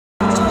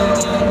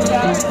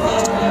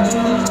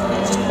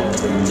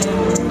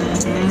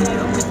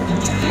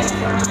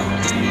Can't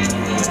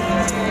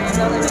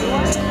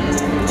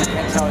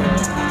tell you.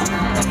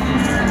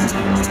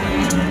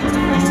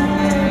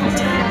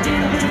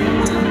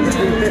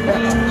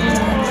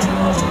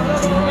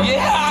 Yeah,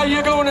 how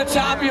you gonna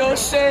top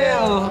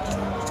yourself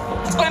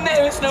when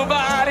there's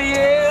nobody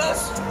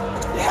else?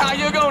 Yeah, how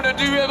you gonna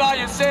do it by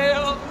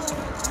yourself?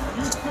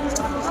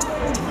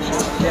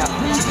 Yeah.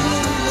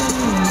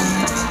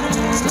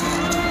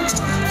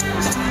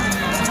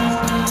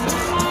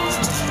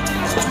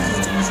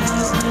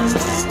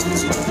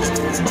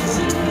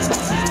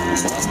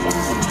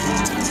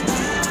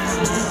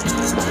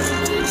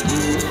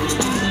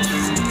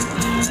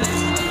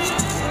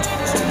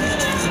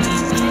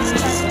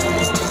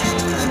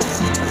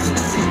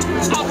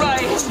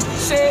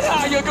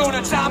 How you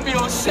gonna top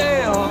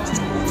yourself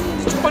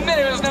when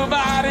there's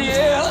nobody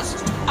else?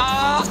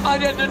 I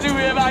get to do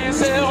it by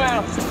yourself.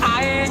 Well,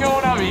 I ain't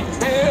gonna be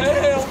here to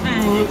help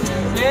you.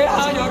 Yeah,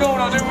 how you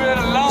gonna do it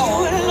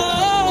alone?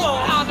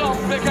 I don't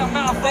think I'm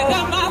my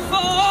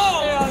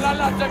fault. Yeah, I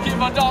like to keep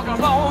my dog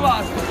alone,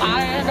 but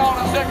I ain't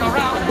gonna stick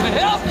around to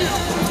help you.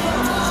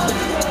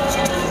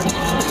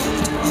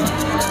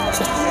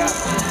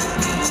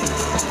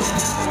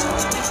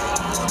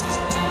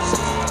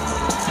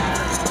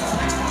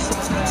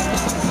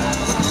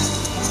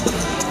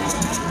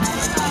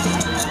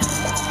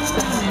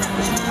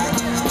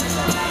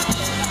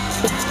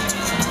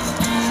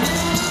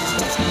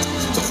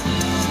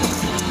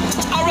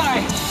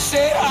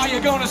 How you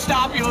gonna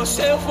stop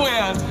yourself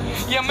when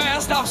your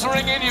man stops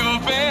ringing your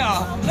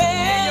bell?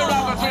 And you're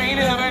right between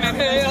heaven and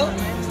hell.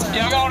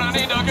 You're gonna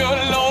need the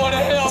good Lord to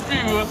help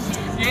you.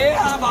 Yeah,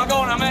 how am I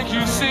gonna make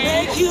you see?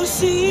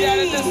 Yeah,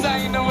 that this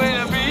ain't the way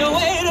to be.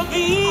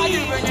 Are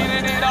you been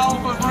getting it all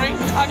for free?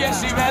 I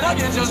guess you better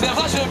get yourself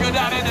a sugar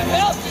daddy to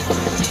help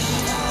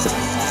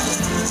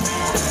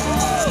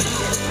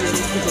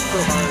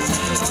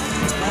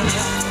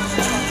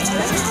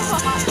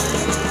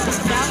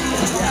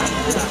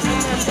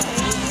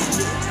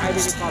I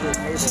think it's probably a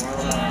table, I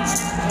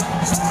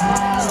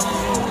don't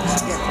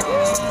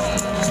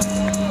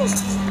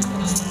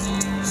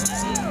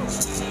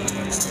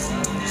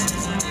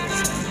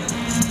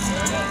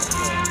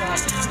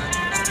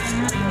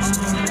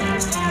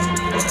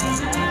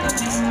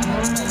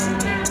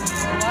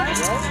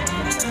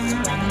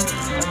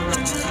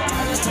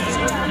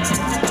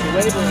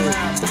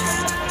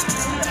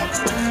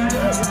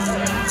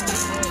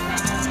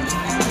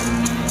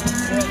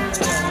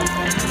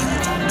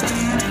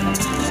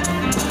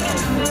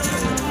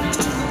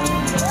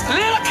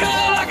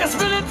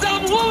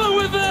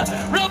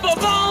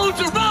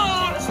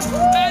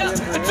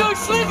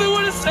sleeping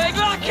with a snake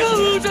like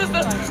you, just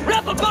to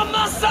wrap up on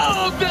my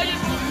soul, baby.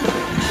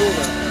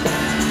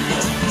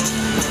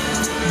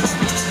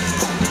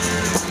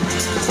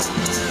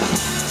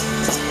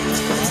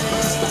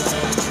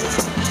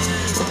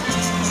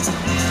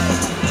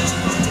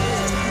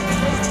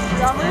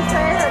 You want me to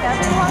say it or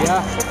everyone?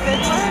 Yeah.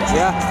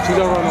 Yeah, she's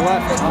over on the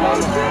left.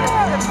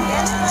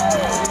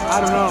 I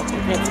don't know. I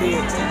can't see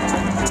it.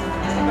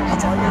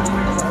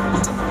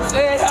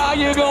 Say how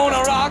you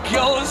gonna rock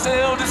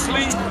yourself to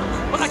sleep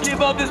when I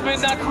give up this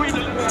midnight queen.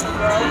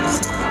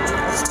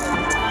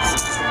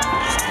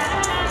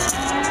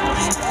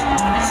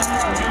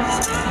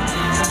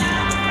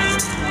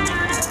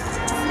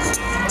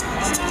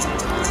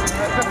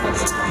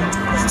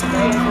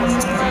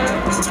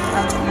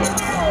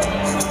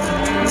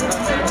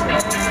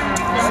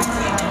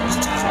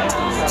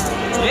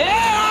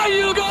 Yeah, how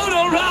you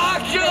gonna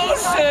rock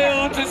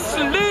yourself to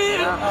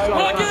sleep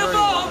when I give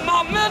up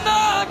my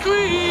midnight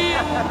queen?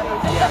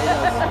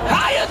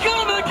 How you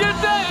gonna get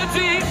that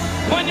deep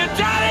when your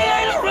daddy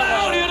ain't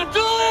around here to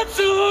do it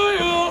to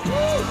you?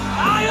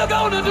 How you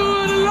gonna do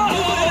it alone?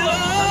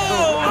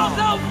 I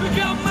don't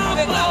forget my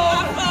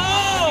phone.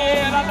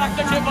 Yeah, I'd like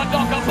to give a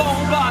dog a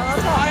bone, but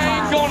I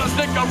ain't gonna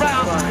stick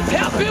around.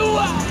 Help you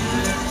out.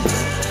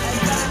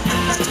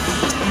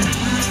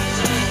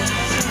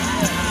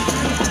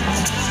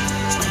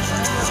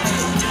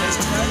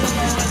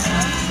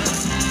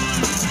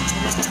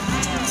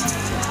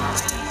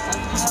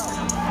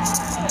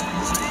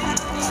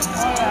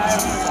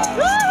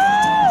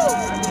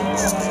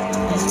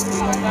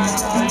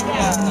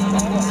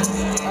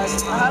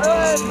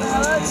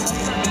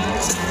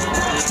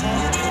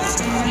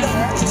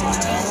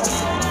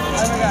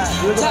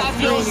 Top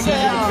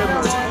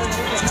yourself.